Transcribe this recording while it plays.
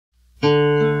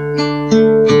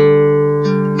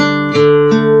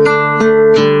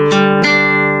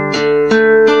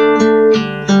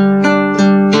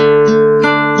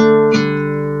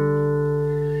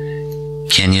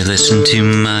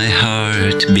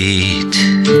street.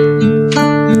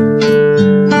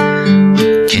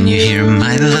 Can you hear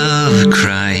my love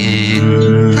crying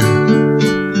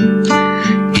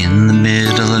in the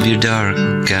middle of your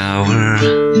dark hour?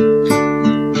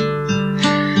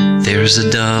 There's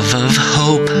a dove of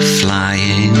hope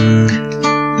flying.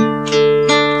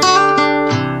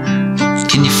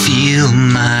 Can you feel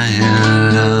my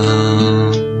love?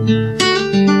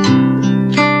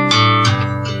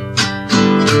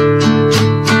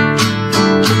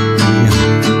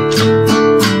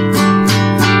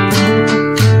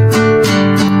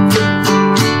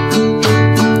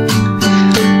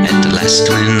 At last,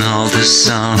 when all the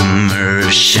summer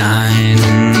shine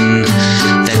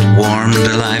that warmed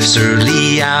life's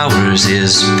early hours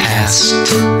is past,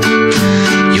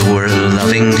 your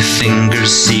loving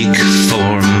fingers seek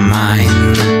for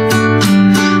mine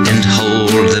and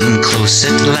hold them close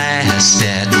at last,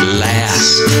 at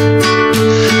last.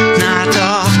 Not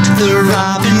oft the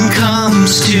robin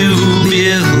comes to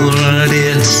build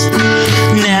its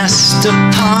nest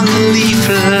upon the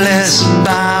leafless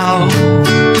bough,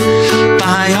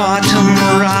 by autumn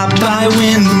robbed, by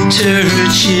winter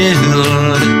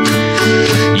chilled.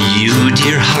 You,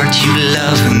 dear heart, you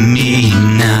love me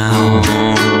now.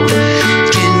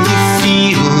 Can you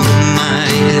feel my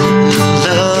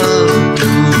love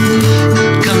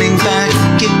coming back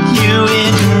at you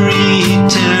in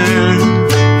return?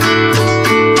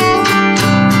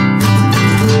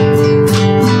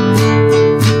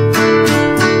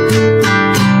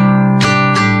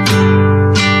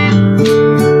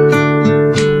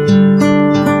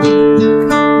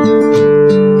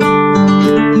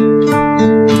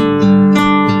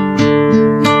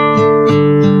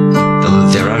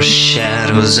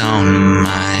 Shadows on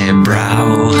my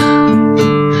brow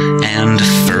and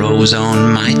furrows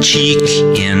on my cheek,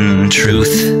 in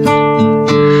truth,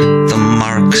 the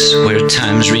marks where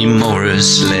time's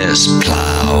remorseless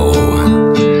plow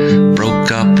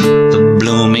broke up the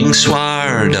blooming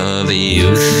sward of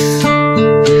youth.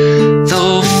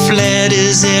 Though fled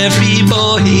is every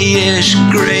boyish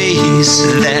grace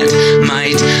that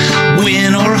might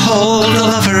win or hold a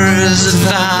lover's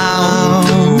vow,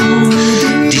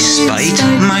 despite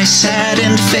my sad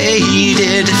and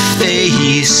faded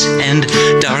face and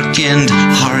darkened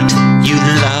heart, you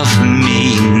love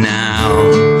me now.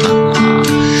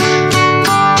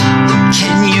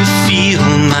 Can you feel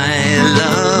my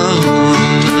love?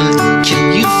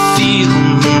 Can you feel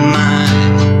my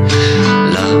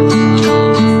love?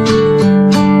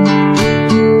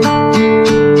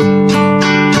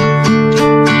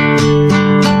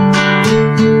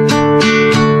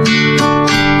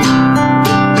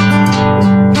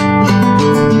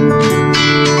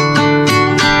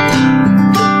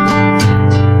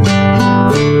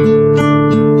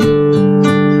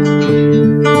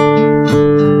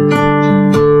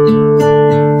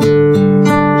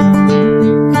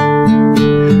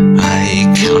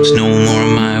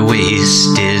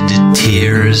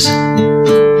 Tears,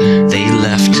 they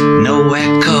left no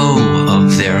echo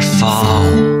of their fall.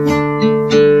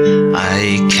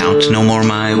 I count no more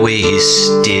my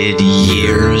wasted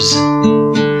years.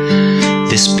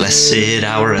 This blessed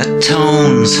hour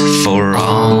atones for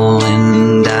all,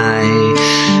 and I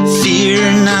fear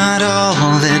not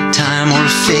all that time or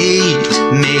fate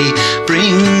may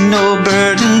bring, no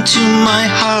burden to my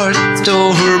heart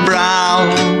or brow.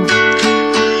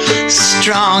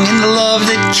 Strong in the love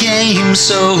that came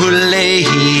so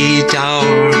late,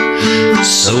 our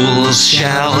souls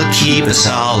shall keep us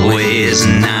always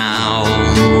now.